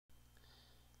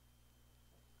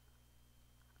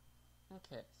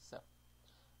Okay, so,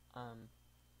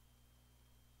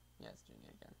 yeah, it's doing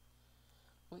it again.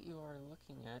 What you are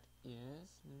looking at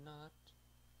is not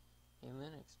a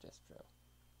Linux distro.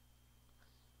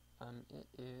 It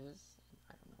is,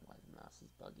 I don't know why the mouse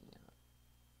is bugging out.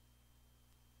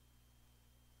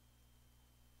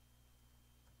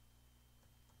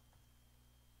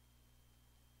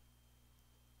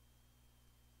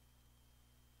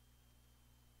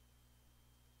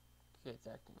 Okay, it's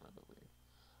acting a little bit weird.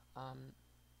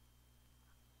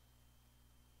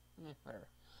 Whatever.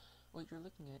 What you're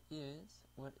looking at is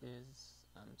what is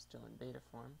still in beta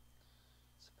form,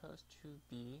 supposed to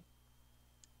be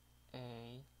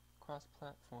a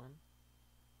cross-platform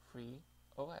free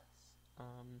OS.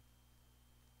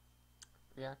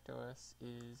 reactOS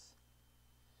is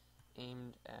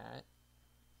aimed at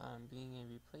being a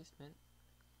replacement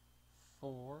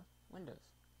for Windows,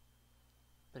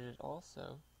 but it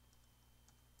also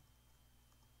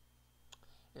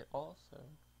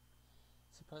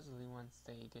supposedly once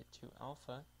they get to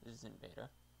alpha, this is in beta,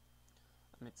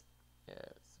 it's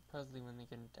supposedly when they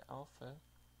get into alpha,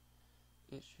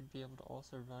 it should be able to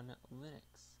also run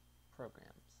Linux programs.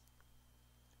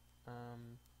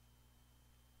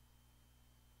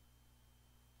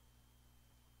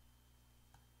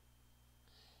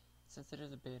 Since it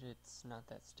is a beta, it's not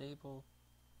that stable.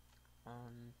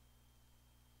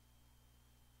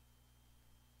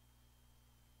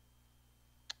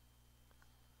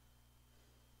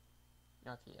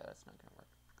 Okay, yeah, that's not gonna work.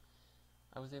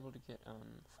 I was able to get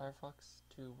Firefox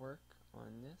to work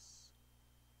on this.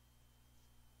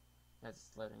 As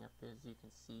it's loading up, as you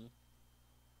can see,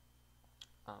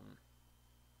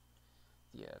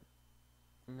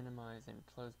 the minimize and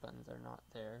close buttons are not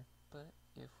there, but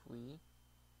if we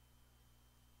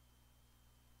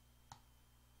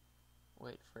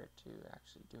wait for it to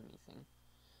actually do anything.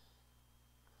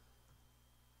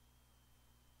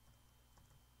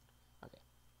 Okay.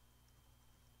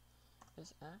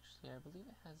 This actually, I believe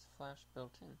it has Flash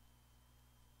built in.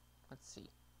 Let's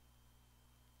see.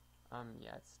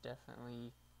 Yeah, it's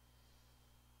definitely...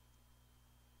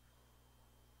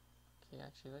 Okay,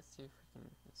 actually, let's see if we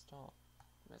can install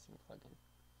the missing plugin.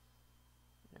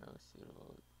 No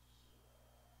suitable...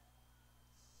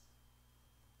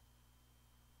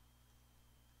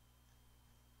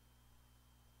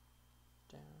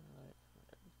 Download it from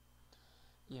whatever.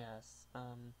 Yes,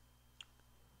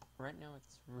 right now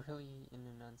it's really in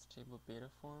an unstable beta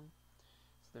form,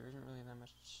 so there isn't really that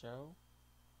much to show.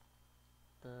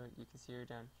 But you can see here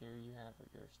down here you have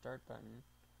your start button,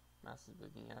 mouse is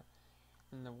moving out,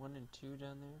 and the 1 and 2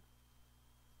 down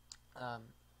there,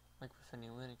 like with any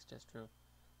Linux distro,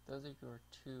 those are your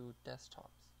two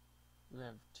desktops. You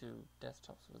have two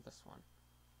desktops with this one.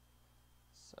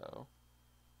 So,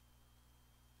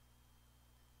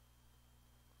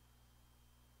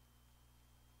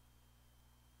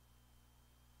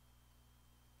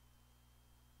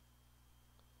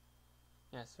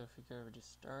 yeah, so if we go over to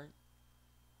start,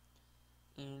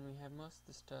 and we have most of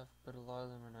the stuff, but a lot of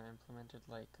them are not implemented,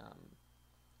 like,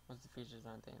 most of the features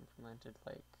aren't they implemented,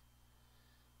 like,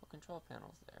 well, control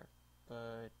panel's there,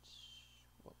 but,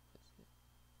 what was it?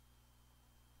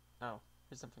 Oh,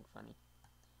 here's something funny.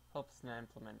 Help's not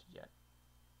implemented yet.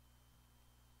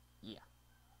 Yeah.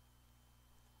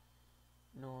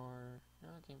 No,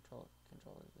 game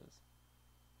controllers is.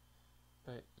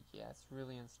 But, yeah, it's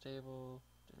really unstable,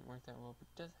 didn't work that well, but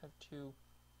it does have two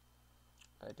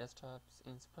desktops,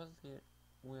 and supposedly it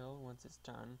will, once it's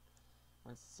done,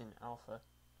 once it's in alpha,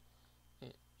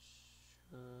 it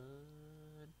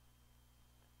should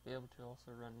be able to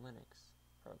also run Linux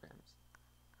programs.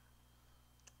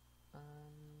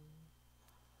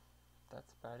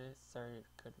 That's about it. Sorry it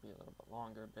could be a little bit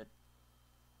longer, but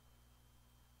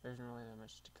there isn't really that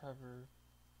much to cover.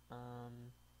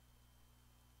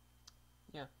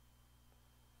 Yeah,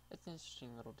 it's an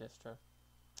interesting little distro.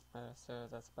 So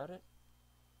that's about it.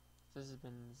 This has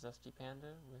been Zesty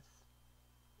Panda with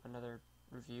another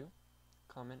review.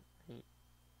 Comment,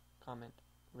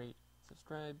 rate,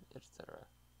 subscribe, etc.